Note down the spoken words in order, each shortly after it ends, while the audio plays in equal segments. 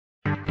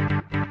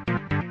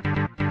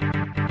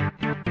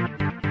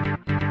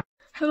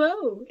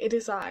Hello, it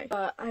is I.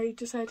 I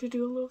decided to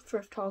do a little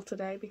thrift haul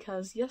today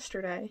because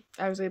yesterday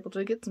I was able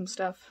to get some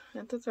stuff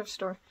at the thrift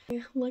store.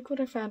 I like what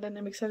I found and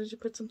I'm excited to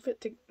put some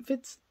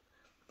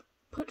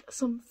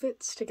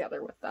fits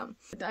together with them.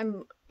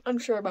 I'm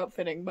unsure about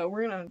fitting, but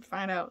we're gonna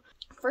find out.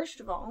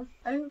 First of all,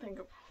 I didn't think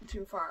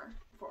too far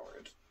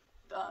forward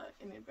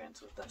in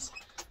advance with this.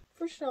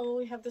 First of all,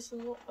 we have this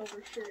little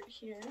overshirt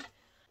here.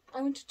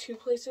 I went to two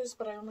places,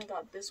 but I only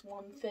got this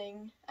one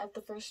thing at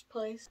the first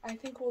place. I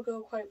think will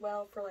go quite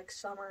well for like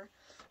summer,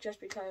 just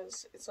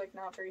because it's like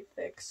not very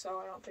thick, so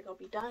I don't think I'll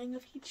be dying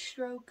of heat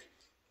stroke,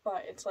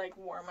 but it's like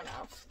warm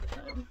enough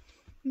that I'm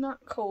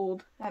not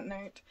cold at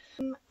night.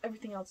 And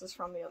everything else is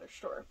from the other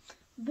store.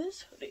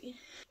 This hoodie,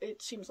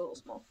 it seems a little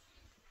small,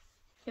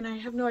 and I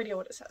have no idea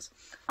what it says.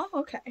 Oh,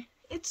 okay.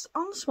 It's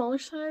on the smaller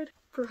side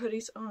for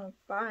hoodies. Oh,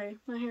 bye.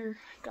 My hair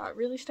got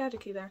really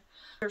staticky there.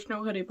 There's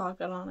no hoodie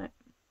pocket on it.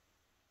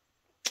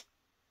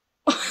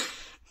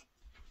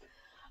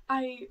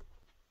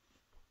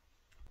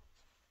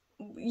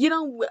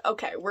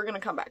 Okay, we're gonna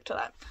come back to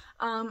that.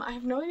 I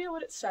have no idea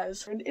what it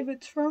says. If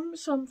it's from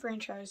some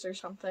franchise or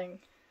something,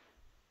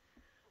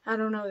 I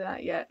don't know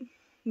that yet.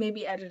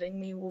 Maybe editing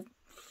me will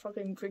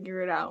fucking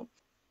figure it out.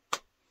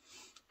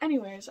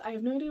 Anyways, I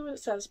have no idea what it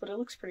says, but it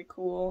looks pretty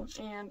cool,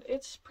 and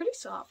it's pretty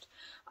soft.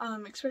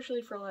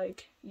 Especially for,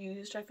 like,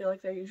 used. I feel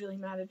like they're usually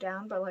matted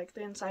down, but, like,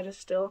 the inside is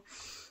still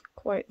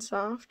quite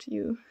soft.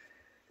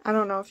 I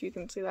don't know if you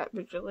can see that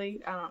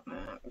visually.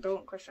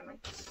 Don't question me.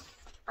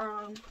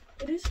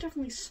 It is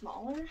definitely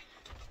smaller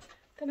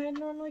than I'd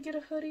normally get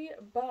a hoodie,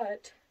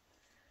 but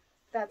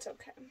that's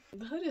okay.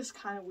 The hood is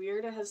kind of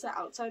weird. It has the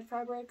outside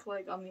fabric,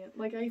 like, on the,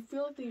 like, I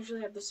feel like they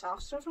usually have the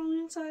soft stuff on the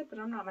inside, but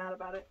I'm not mad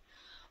about it.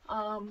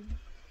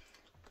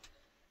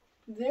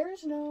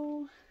 There's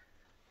no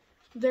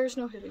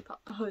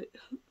hoodie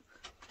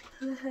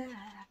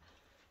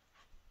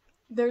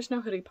there's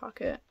no hoodie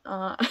pocket.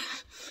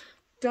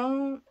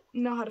 Don't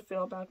know how to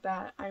feel about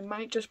that. I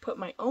might just put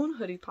my own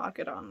hoodie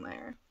pocket on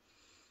there.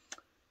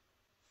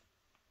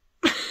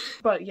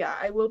 But yeah,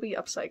 I will be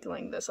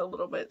upcycling this a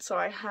little bit, so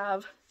I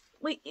have,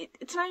 like,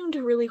 it's not even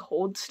to really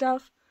hold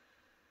stuff,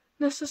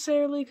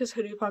 necessarily, because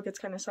hoodie pockets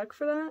kind of suck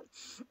for that.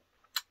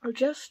 I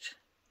just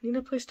need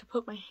a place to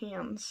put my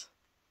hands.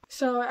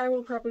 So I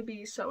will probably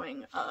be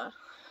sewing a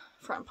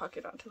front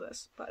pocket onto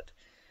this, but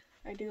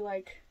I do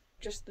like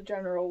just the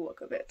general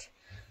look of it.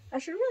 I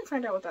should really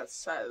find out what that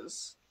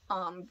says,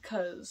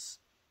 because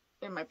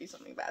it might be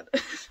something bad.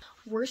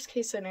 Worst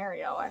case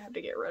scenario, I have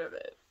to get rid of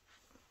it.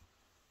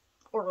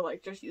 Or,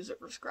 like, just use it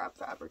for scrap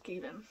fabric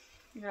even,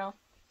 you know?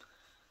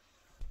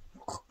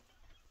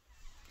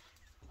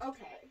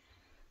 Okay.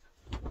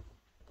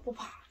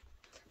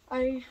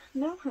 I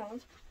now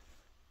have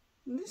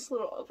this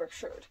little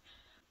overshirt.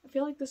 I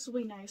feel like this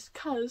will be nice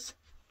because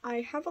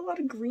I have a lot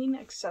of green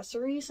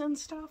accessories and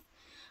stuff,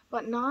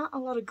 but not a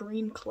lot of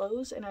green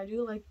clothes, and I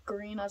do like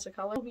green as a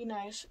color. It'll be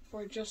nice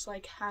for just,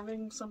 like,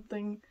 having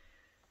something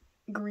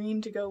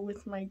green to go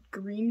with my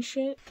green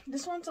shit.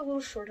 This one's a little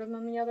shorter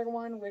than the other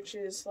one, which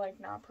is, like,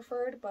 not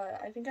preferred,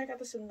 but I think I got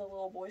this in the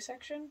little boy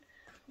section.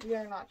 We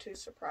are not too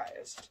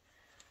surprised.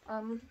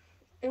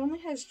 It only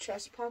has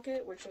chest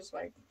pocket, which is,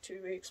 like,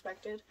 to be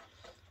expected.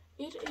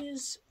 It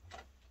is,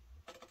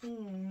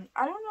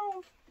 I don't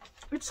know,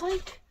 it's,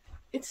 like,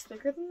 it's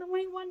thicker than the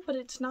white one, but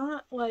it's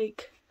not,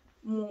 like,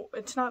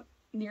 it's not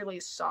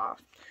nearly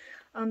soft.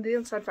 The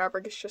inside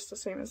fabric is just the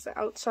same as the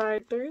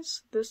outside.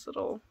 There's this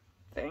little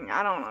thing.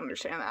 I don't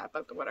understand that,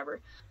 but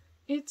whatever.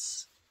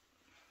 It's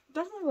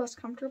definitely less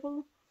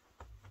comfortable.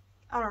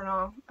 I don't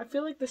know. I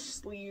feel like the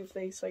sleeve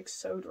they, like,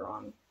 sewed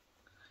wrong.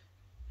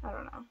 I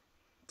don't know.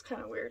 It's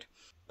kind of weird.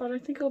 But I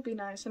think it'll be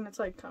nice, and it's,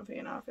 like, comfy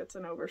enough. It's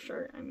an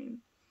overshirt. I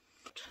mean,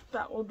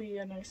 that will be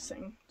a nice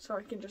thing. So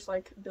I can just,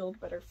 like, build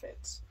better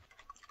fits.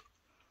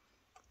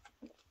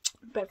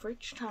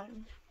 Beverage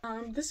time.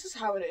 This is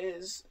how it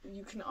is.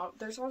 You can,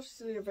 there's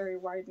obviously a very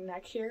wide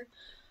neck here,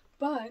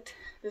 but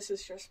this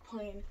is just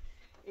plain.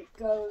 It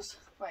goes,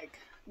 like,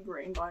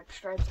 gray and black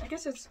stripes. I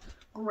guess it's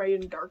gray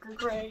and darker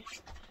gray.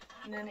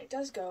 And then it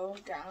does go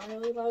down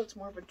really low. It's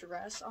more of a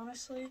dress,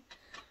 honestly.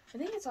 I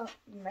think it's not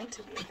meant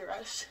to be a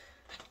dress.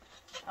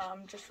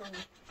 Just from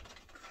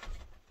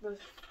the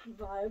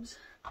vibes.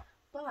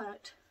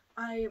 But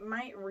I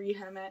might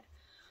rehem it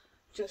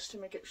just to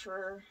make it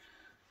sure.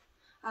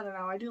 I don't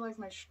know. I do like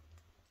my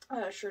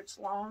shirts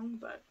long,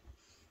 but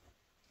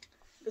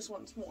this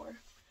one's more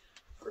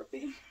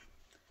grippy.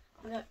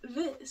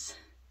 This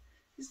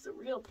is the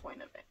real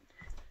point of it.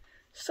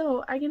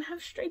 So I can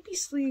have stripy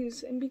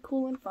sleeves and be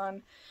cool and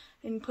fun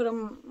and put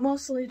them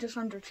mostly just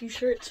under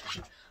t-shirts,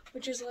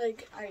 which is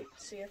like, I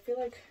feel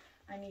like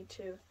I need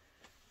to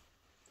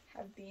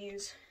have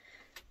these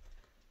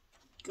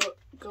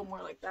go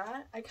more like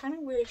that. I kind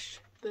of wish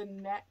the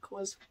neck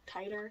was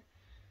tighter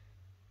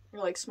or,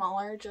 like,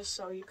 smaller, just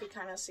so you could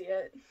kind of see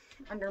it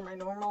under my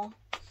normal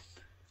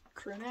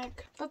crew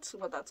neck. That's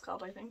what that's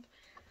called, I think.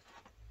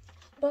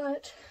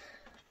 But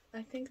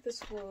I think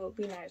this will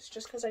be nice,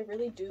 just because I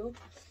really do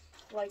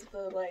like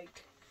the,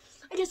 like,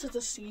 I guess it's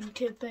a scene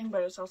kid thing,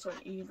 but it's also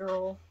an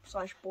e-girl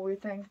slash boy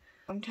thing.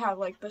 To have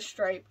like the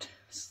striped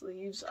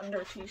sleeves under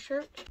a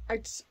t-shirt.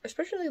 I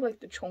especially like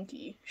the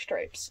chunky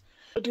stripes.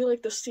 I do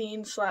like the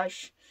scene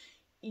slash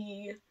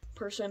e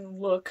person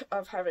look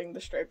of having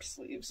the striped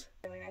sleeves.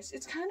 Really nice.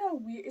 It's kind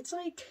of weird. It's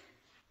like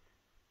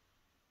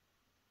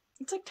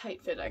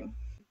tight fitting.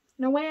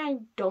 In a way I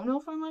don't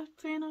know if I'm a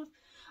fan of.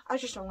 I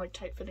just don't like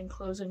tight fitting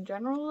clothes in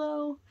general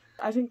though.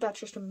 I think that's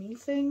just a me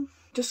thing.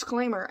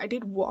 Disclaimer, I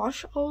did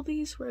wash all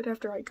these right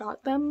after I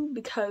got them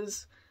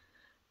because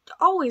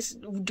I always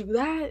do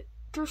that.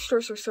 Thrift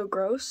stores are so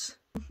gross.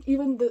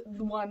 Even the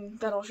one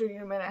that I'll show you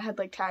in a minute had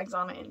like tags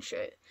on it and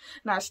shit.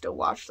 And I still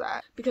watched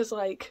that because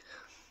like,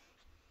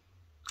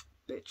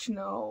 bitch,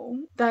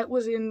 no. That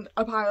was in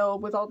a pile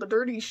with all the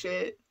dirty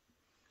shit.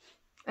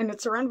 And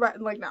it's surrounded by,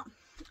 like, no.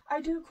 I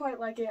do quite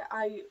like it.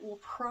 I will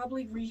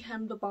probably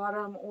rehem the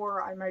bottom,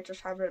 or I might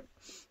just have it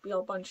be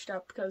all bunched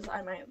up because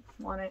I might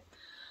want it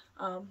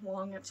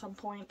long at some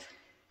point.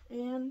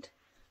 And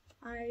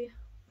I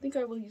think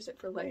I will use it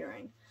for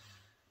layering.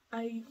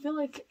 I feel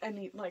like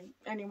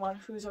anyone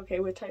who's okay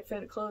with tight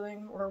fit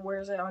clothing or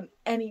wears it on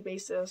any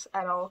basis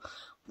at all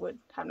would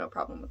have no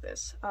problem with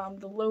this.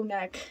 The low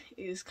neck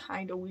is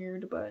kind of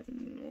weird, but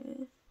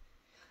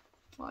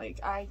like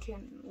I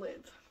can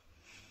live.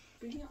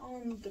 Be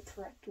on the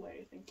correct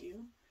way, thank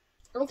you.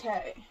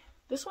 Okay,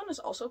 this one is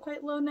also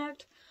quite low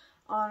necked.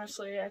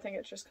 Honestly, I think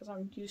it's just because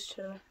I'm used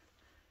to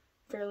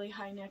fairly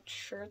high necked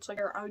shirts. Like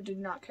I do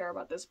not care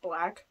about this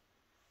black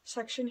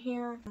section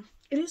here.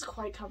 It is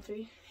quite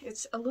comfy.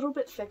 It's a little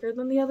bit thicker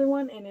than the other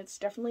one, and it's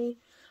definitely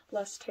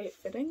less tight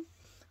fitting,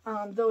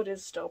 though it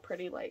is still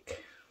pretty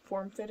like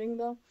form fitting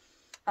though,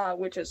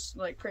 which is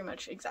like pretty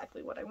much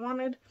exactly what I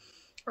wanted.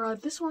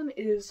 This one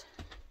is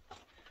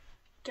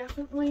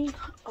definitely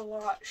a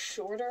lot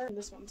shorter.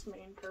 This one's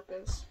main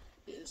purpose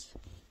is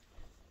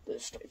the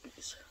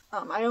stripies.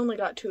 I only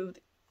got two.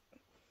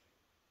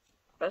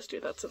 Best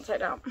do that's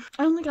inside out.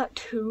 I only got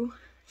two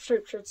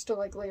striped shirts to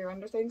like layer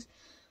under things.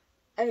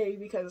 A,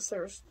 because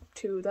there's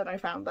two that I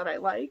found that I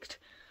liked,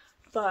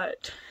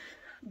 but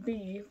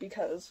B,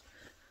 because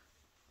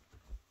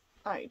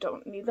I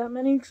don't need that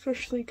many,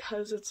 especially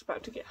because it's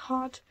about to get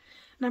hot,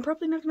 and I'm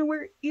probably not going to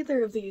wear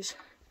either of these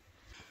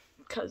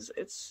because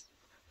it's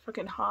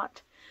fucking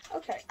hot.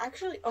 Okay,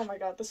 actually, oh my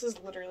god, this is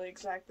literally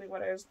exactly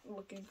what I was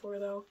looking for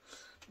though.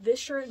 This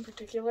shirt in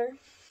particular,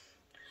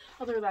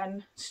 other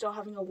than still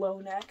having a low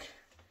neck,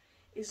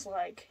 is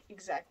like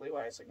exactly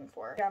what I was looking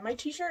for. Yeah, my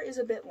t-shirt is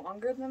a bit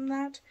longer than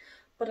that,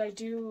 but I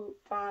do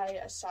buy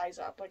a size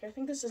up. Like, I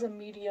think this is a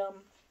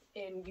medium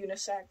in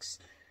unisex,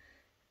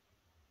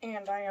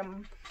 and I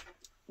am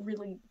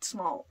really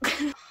small.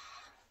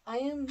 I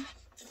am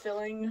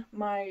fulfilling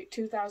my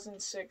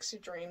 2006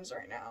 dreams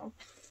right now.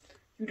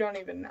 You don't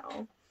even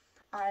know.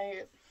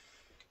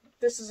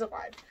 This is a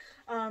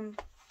vibe.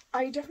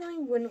 I definitely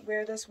wouldn't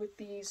wear this with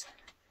these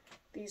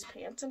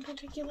pants in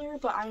particular,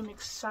 but I'm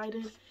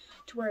excited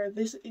to wear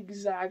this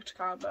exact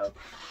combo.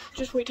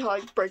 Just wait till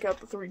I break out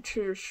the 3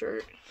 cheers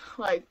shirt.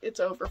 Like, it's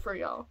over for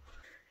y'all.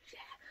 Yeah.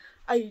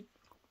 I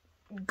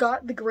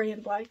got the gray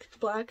and black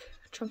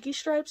chunky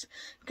stripes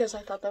because I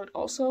thought that would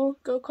also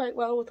go quite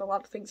well with a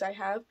lot of things I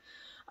have.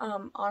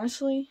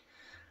 Honestly,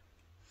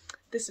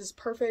 this is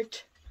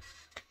perfect.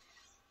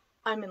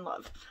 I'm in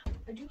love.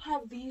 I do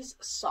have these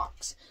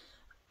socks.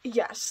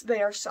 Yes,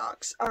 they are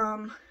socks.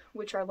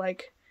 Which are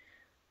like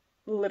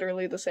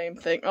literally the same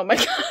thing. Oh my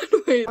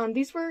god, wait.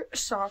 These were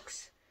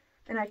socks,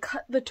 and I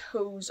cut the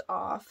toes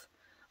off,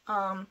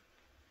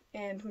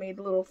 and made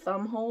little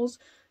thumb holes.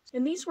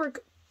 And these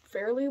work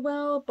fairly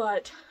well,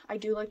 but I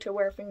do like to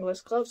wear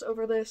fingerless gloves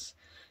over this,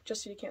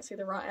 just so you can't see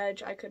the raw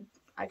edge. I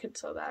could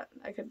sew that.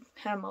 I could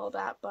hem all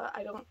that, but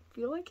I don't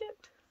feel like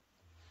it.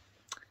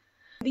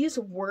 These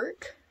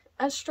work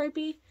as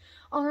stripy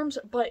arms,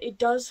 but it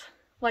does,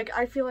 like,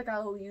 I feel like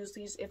I'll use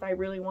these if I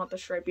really want the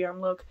stripy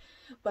arm look,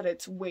 but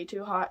it's way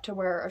too hot to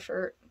wear a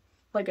shirt,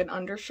 like an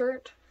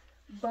undershirt.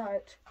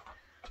 But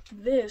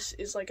this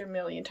is like a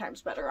million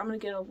times better. I'm gonna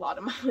get a lot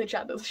of mileage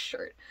out of this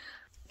shirt.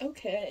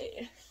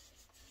 Okay.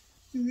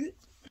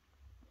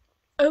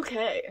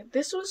 Okay,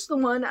 this was the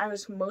one I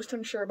was most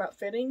unsure about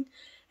fitting,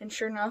 and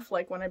sure enough,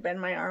 like when I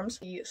bend my arms,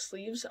 the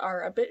sleeves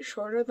are a bit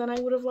shorter than I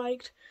would have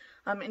liked,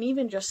 and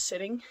even just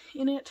sitting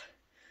in it,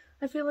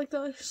 I feel like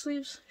the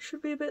sleeves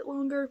should be a bit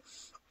longer.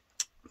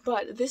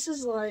 But this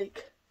is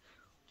like,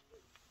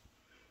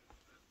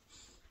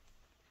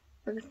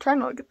 I'm trying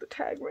not to get the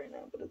tag right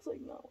now, but it's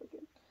like not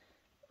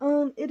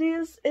working. It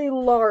is a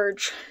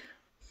large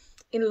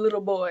in a little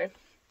boy.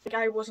 Like,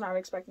 I was not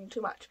expecting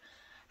too much.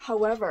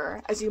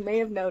 However, as you may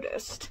have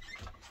noticed,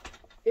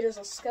 it is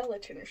a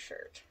skeleton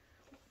shirt.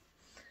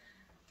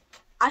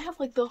 I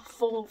have like the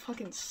full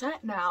fucking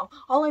set now.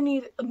 All I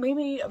need,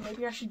 maybe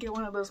I should get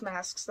one of those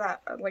masks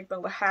that like the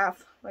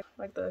half,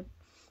 like the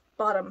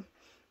bottom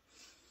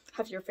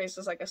half of your face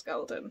is like a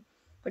skeleton,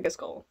 like a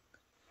skull.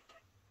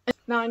 And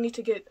now I need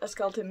to get a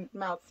skeleton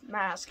mouth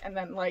mask, and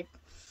then like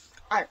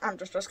I'm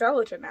just a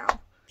skeleton now.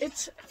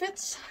 It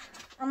fits,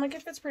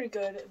 it fits pretty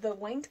good. The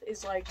length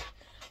is like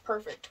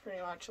perfect,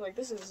 pretty much. Like,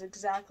 this is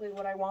exactly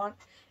what I want.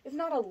 If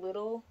not a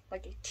little,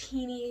 like a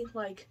teeny,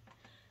 like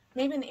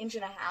maybe an inch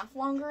and a half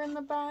longer in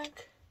the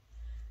back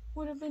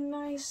would have been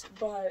nice,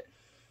 but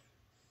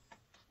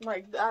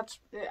like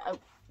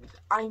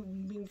I'm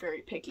being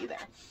very picky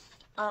there.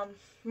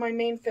 My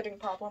main fitting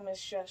problem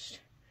is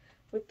just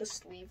with the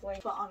sleeve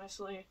length, but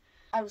honestly,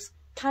 I was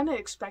kind of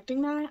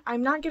expecting that.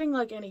 I'm not getting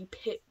like any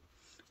pit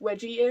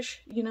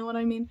wedgie-ish, you know what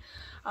I mean?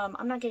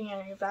 I'm not getting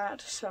any of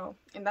that, so,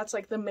 and that's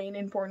like the main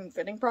important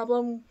fitting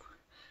problem,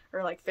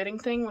 or like fitting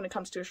thing when it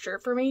comes to a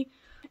shirt for me.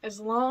 As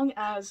long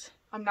as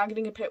I'm not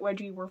getting a pit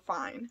wedgie, we're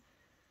fine.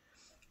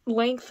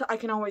 Length, I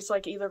can always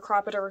like either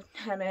crop it or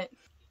hem it.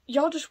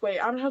 Y'all just wait,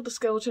 I don't have the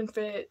skeleton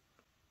fit.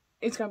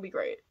 It's gonna be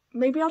great.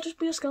 Maybe I'll just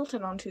be a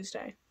skeleton on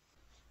Tuesday.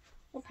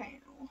 Okay,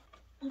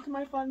 look at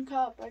my fun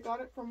cup. I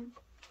got it from,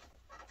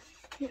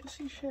 can't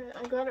see shit.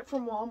 I got it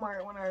from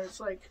Walmart when I was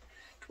like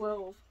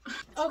 12.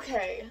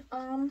 Okay,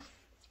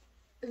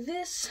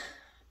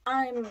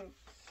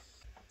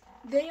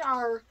 they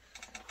are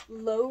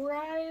low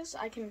rise,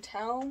 I can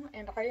tell,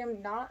 and I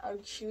am not a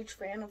huge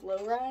fan of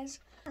low rise.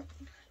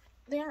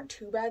 They aren't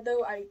too bad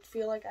though. I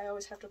feel like I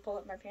always have to pull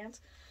up my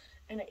pants,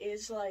 and it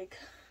is like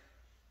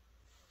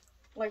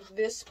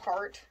this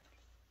part,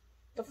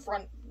 the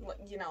front,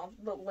 you know,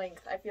 the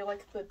length. I feel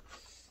like the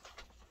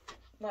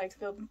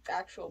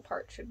actual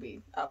part should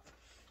be up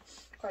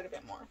quite a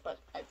bit more, but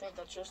I think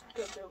that's just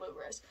because they're low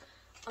rise.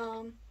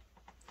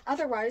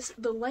 Otherwise,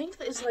 the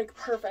length is like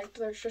perfect.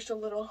 There's just a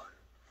little,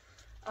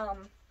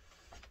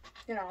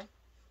 you know,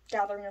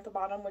 gathering at the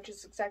bottom, which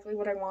is exactly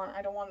what I want.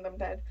 I don't want them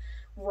dead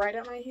right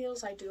at my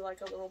heels. I do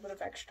like a little bit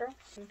of extra.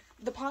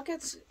 The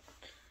pockets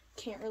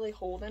can't really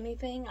hold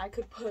anything. I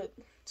could put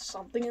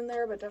something in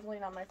there, but definitely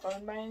not my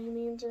phone by any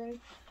means or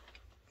anything.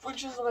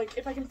 Which is like,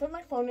 if I can fit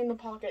my phone in the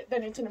pocket,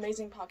 then it's an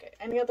amazing pocket.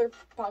 Any other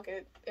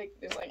pocket, it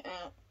is like,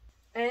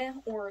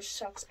 or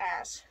sucks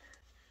ass.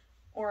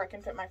 Or I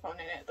can fit my phone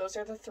in it. Those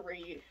are the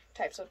 3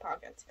 types of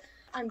pockets.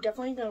 I'm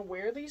definitely gonna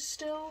wear these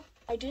still.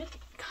 I did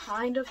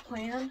kind of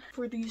plan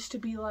for these to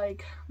be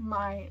like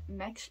my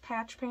next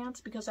patch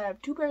pants, because I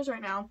have 2 pairs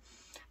right now,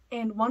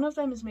 and one of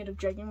them is made of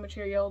jegging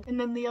material, and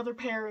then the other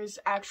pair is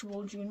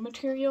actual jean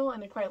material,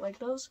 and I quite like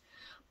those.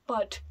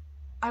 But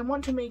I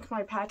want to make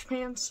my patch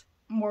pants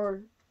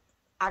more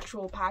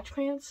actual patch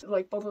pants.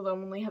 Like, both of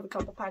them only have a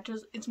couple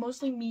patches. It's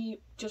mostly me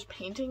just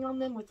painting on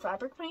them with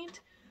fabric paint,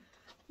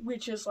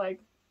 which is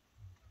like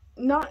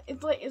not,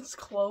 it's like, it's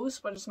close,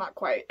 but it's not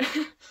quite.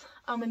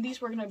 And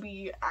these were gonna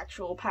be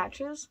actual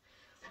patches,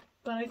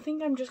 but I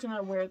think I'm just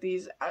gonna wear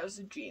these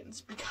as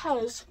jeans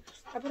because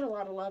I put a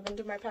lot of love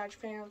into my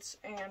patch pants,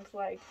 and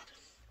like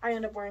I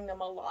end up wearing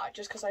them a lot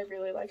just because I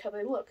really like how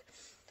they look.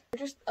 They're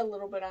just a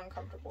little bit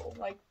uncomfortable,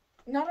 like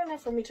not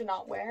enough for me to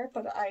not wear,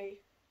 but I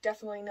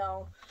definitely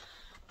know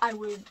I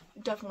would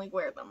definitely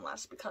wear them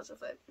less because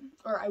of it.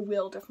 Or I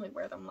will definitely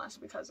wear them less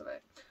because of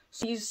it.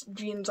 So these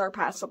jeans are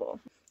passable.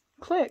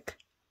 Click.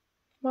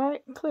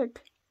 Why?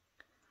 Click.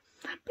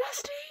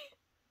 Bestie!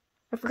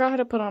 I forgot how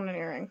to put on an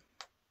earring.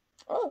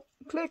 Oh,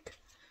 click.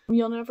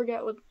 You'll never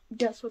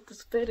guess what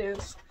this fit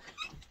is.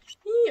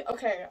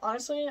 Okay,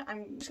 honestly,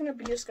 I'm just gonna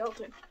be a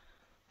skeleton.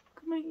 Look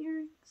at my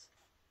earrings.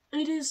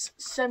 It is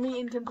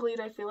semi-incomplete.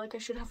 I feel like I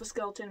should have a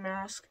skeleton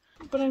mask,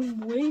 but I'm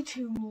way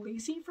too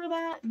lazy for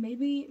that.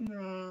 Maybe,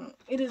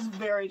 it is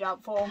very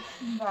doubtful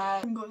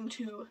that I'm going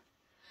to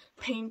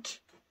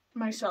paint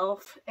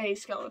myself a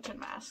skeleton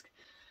mask,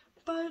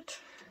 but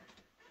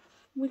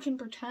we can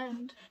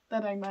pretend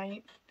that I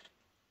might.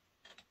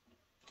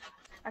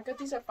 I got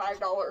these at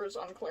 $5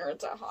 on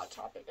clearance at Hot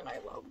Topic, and I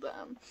love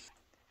them.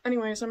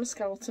 Anyways, I'm a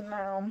skeleton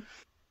now,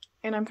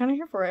 and I'm kind of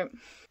here for it.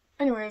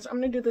 Anyways, I'm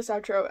gonna do this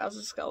outro as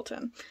a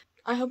skeleton.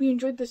 I hope you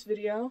enjoyed this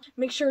video.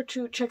 Make sure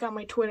to check out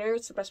my Twitter.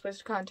 It's the best place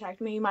to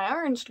contact me. My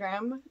art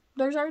Instagram,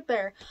 there's art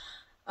there.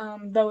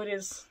 Though it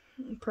is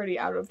pretty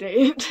out of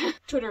date.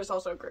 Twitter is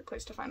also a great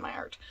place to find my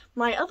art.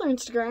 My other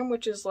Instagram,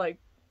 which is like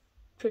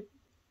bestie.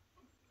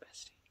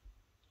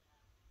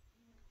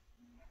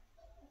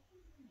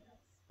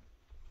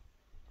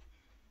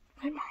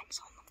 My mom's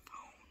on the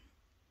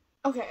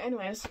phone. Okay,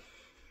 anyways.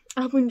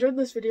 I hope you enjoyed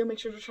this video. Make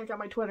sure to check out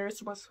my Twitter. It's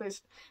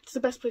the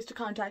best place to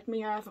contact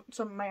me. I have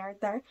some of my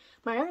art there.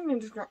 My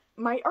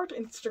art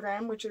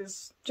Instagram, which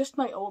is just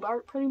my old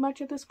art pretty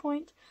much at this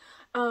point.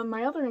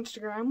 My other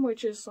Instagram,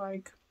 which is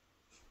like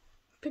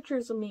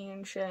pictures of me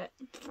and shit.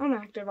 I'm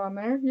active on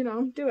there, you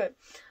know, do it.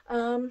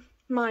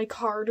 My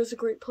card is a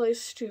great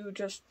place to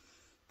just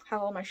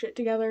have all my shit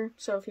together.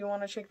 So if you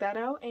want to check that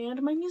out,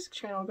 and my music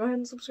channel, go ahead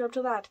and subscribe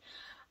to that.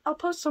 I'll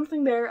post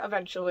something there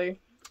eventually.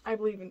 I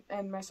believe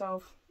in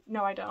myself.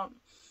 No, I don't.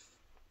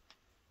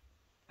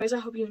 Guys, I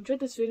hope you enjoyed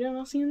this video, and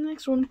I'll see you in the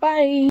next one.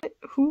 Bye!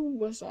 Who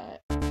was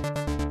that?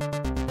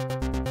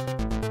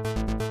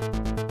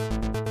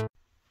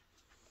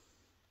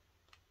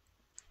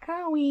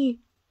 Owie! I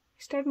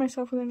stabbed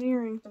myself with an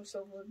earring. Some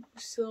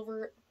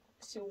silver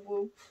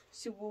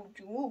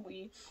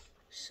jewelry.